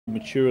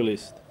mature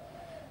list.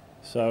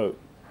 So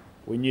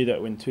we knew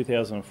that when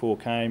 2004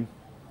 came,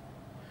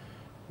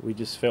 we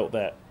just felt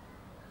that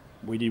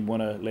we didn't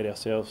want to let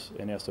ourselves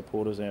and our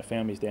supporters and our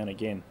families down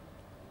again.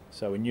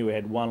 So we knew we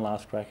had one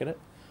last crack at it,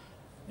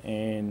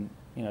 and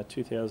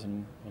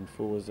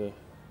 2004 was a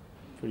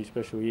pretty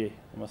special year,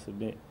 I must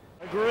admit.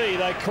 Agree,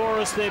 they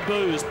chorus their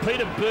boos.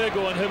 Peter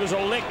Burgoyne, who was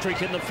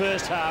electric in the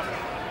first half,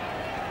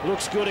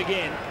 looks good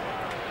again.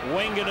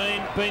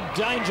 Wanganeen been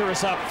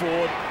dangerous up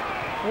forward.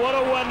 What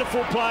a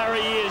wonderful player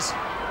he is.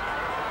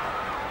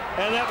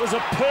 And that was a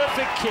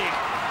perfect kick,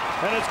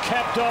 and it's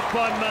capped off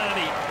by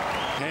Marnie.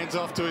 Hands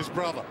off to his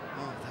brother.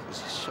 Oh, that was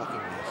a shocking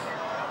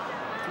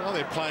miss. Well,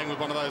 they're playing with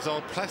one of those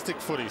old plastic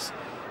footies.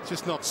 It's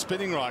just not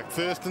spinning right.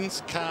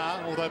 Thurston's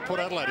car, although Port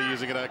Adelaide are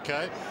using it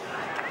okay.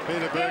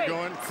 Peter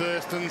Burgoyne,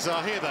 Thurston's,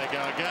 here they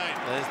go again.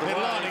 They're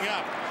lining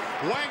up.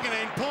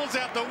 Wanganeen pulls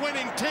out the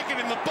winning ticket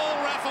in the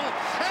ball raffle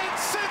and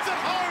sends it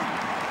home.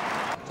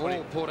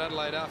 All Port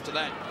Adelaide after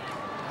that.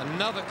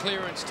 Another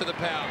clearance to the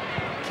Power.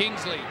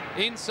 Kingsley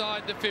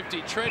inside the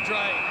 50.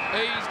 Treadray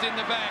eased in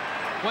the back.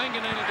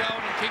 Wanganeen will go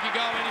and kick a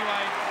goal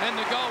anyway, and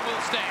the goal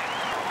will stand.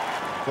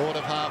 Thought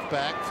of half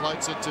back,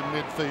 floats it to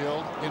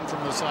midfield. In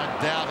from the side,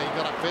 Doughty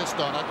got a fist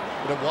on it,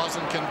 but it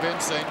wasn't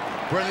convincing.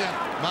 Brilliant.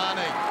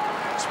 Marnie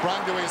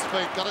sprung to his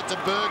feet, got it to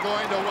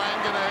Burgoyne, to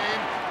Wanganeen.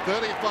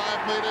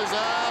 35 metres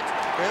out.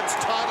 It's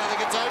tight. I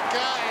think it's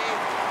okay.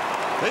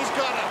 He's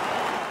got it.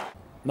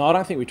 No, I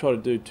don't think we tried to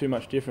do too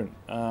much different.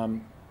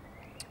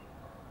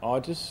 I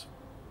just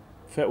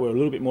felt we were a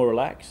little bit more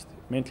relaxed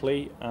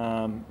mentally.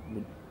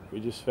 We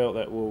just felt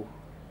that, well,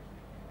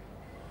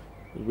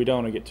 we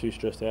don't want to get too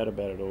stressed out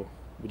about it all.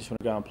 We just want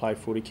to go and play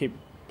footy, keep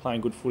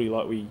playing good footy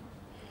like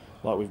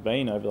we've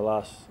been over the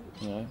last,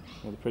 the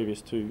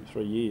previous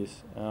 2-3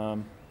 years.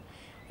 And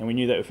we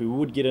knew that if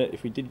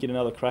we did get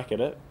another crack at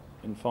it,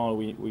 and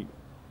finally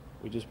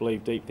we just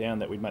believed deep down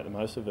that we'd make the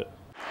most of it.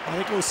 I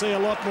think we'll see a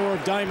lot more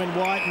of Damon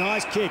White.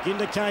 Nice kick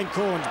into Kane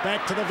Corns.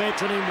 Back to the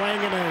veteran in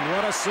Wanganeen.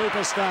 What a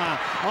superstar.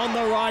 On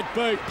the right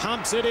boot.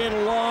 Pumps it in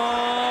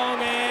long.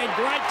 And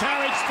great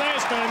courage,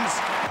 Thurston's.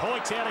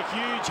 Hoyts out a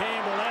huge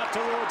handball out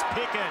towards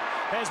Pickett.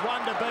 Has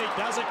one to beat.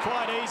 Does it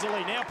quite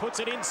easily. Now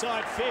puts it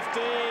inside 50.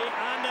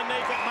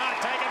 Underneath it. Mark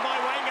taken by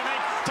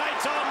Wanganeen.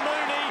 Takes on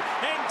Mooney.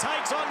 And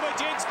takes on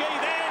Wojcinski.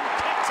 Then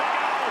kicks a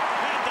goal.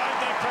 And don't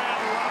the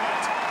crowd love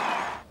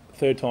it.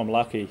 Third time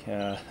lucky.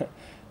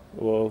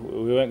 Well,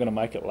 we weren't going to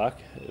make it luck.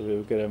 We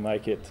were going to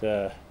make it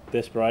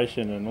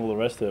desperation and all the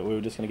rest of it. We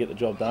were just going to get the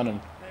job done, and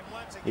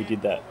we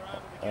did that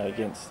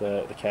against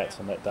the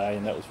Cats on that day,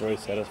 and that was very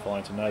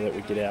satisfying to know that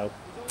we get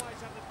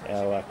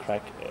our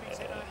crack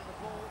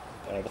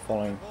the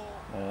following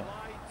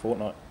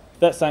fortnight.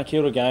 That St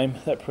Kilda game,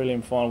 that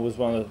prelim final, was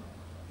one of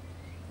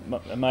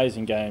the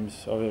amazing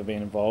games I've ever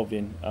been involved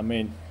in. I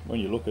mean, when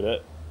you look at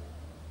it,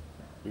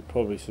 we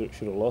probably should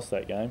have lost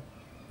that game.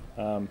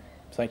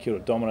 St Kilda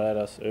dominated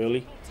us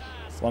early.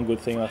 One good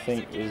thing I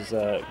think was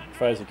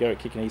Fraser Garrett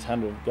kicking his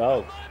 100th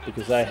goal,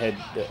 because they had,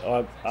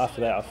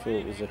 after that I feel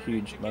it was a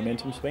huge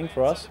momentum swing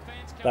for us.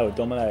 They were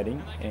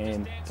dominating,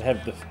 and to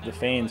have the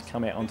fans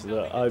come out onto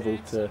the oval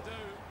to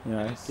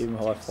give them a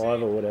high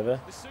five or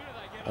whatever,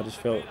 I just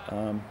felt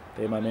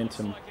their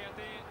momentum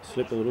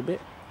slipped a little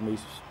bit. And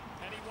these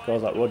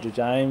guys like Roger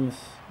James,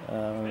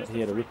 he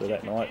had a ripper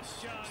that night,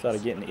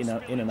 started getting in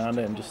and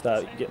under and just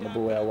started getting the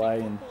ball our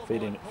way and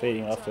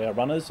feeding off our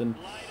runners, and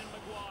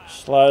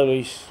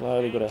slowly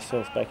got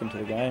ourselves back into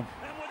the game.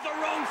 And with the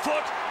wrong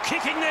foot,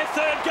 kicking their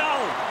third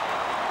goal.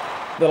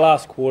 The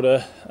last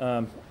quarter,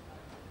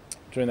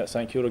 during that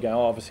St Kilda game, I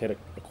obviously had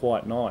a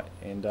quiet night,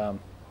 and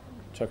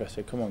Choco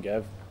said, "Come on,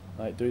 Gav,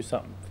 mate, do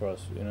something for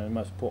us. The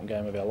most important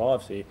game of our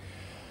lives here."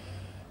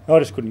 I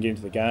just couldn't get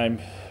into the game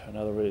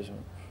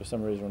for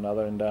some reason or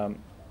another, and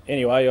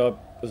anyway, I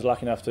was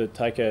lucky enough to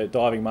take a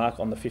diving mark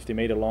on the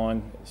 50-metre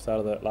line at the start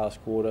of that last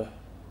quarter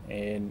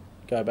and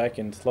go back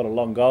and slot a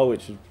long goal,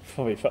 which is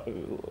probably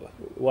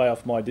way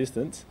off my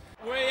distance.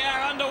 We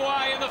are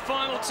underway in the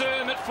final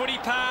term at Footy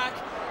Park,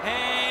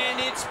 and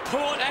it's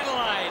Port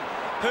Adelaide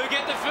who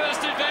get the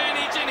first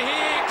advantage, and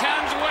here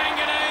comes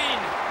Wanganeen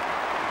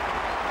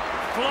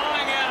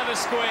flying out of the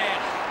square.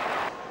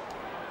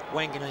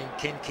 Wanganeen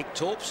can kick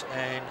torps,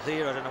 and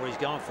here I don't know what he's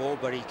going for,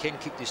 but he can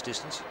kick this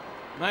distance.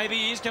 Maybe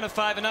he is going to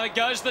favour. No, it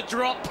goes the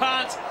drop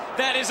punt.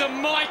 That is a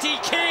mighty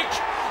kick.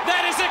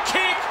 That is a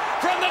kick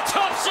from the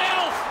top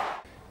shelf.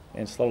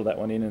 And slotted that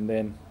one in, and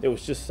then it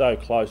was just so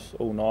close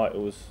all night.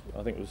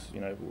 I think it was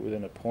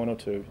within a point or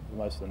two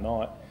most of the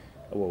night.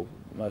 Well,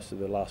 most of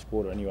the last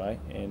quarter anyway.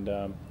 And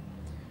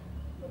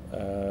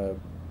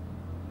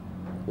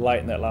late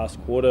in that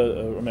last quarter,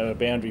 I remember a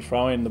boundary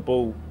throw-in. The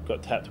ball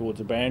got tapped towards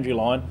the boundary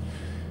line,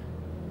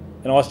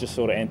 and I just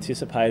sort of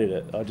anticipated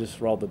it. I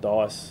just rolled the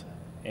dice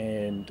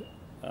and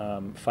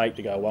faked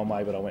to go one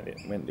way, but I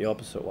went the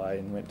opposite way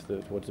and went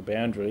towards the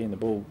boundary, and the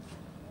ball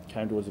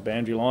came towards the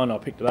boundary line. I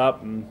picked it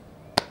up, and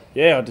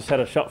yeah, I just had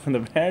a shot from the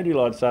boundary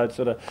line. So it's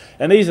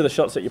and these are the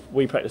shots that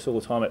we practice all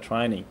the time at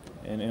training,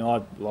 and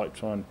I like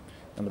trying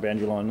on the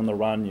boundary line on the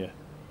run. You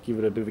give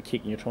it a bit of a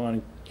kick, and you're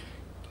trying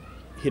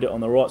to hit it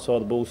on the right side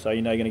of the ball, so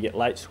you know you're going to get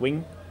late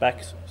swinging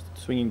back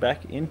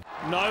in.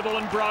 Noble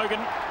and Brogan,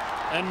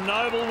 and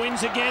Noble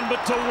wins again,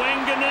 but to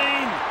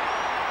Wanganeen,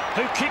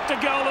 who kicked a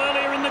goal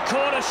earlier in the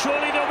quarter.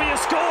 Surely there'll be a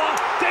score.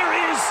 There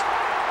is.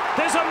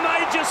 There's a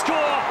major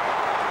score.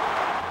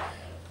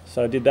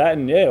 So I did that,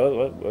 and yeah,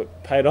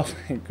 it paid off,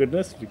 thank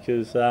goodness,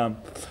 because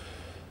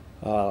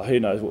who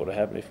knows what would have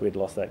happened if we'd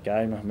lost that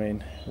game. I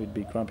mean, we'd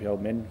be grumpy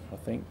old men, I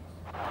think.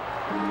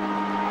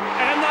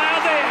 And they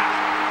are there.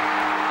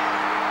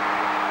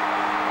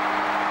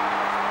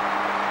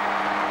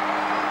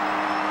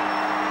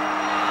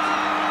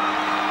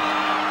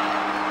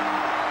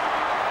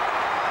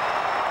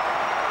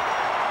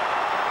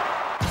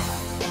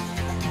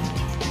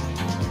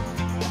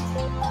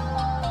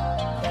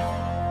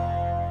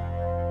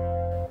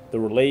 The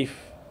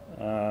relief,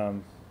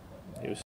 it was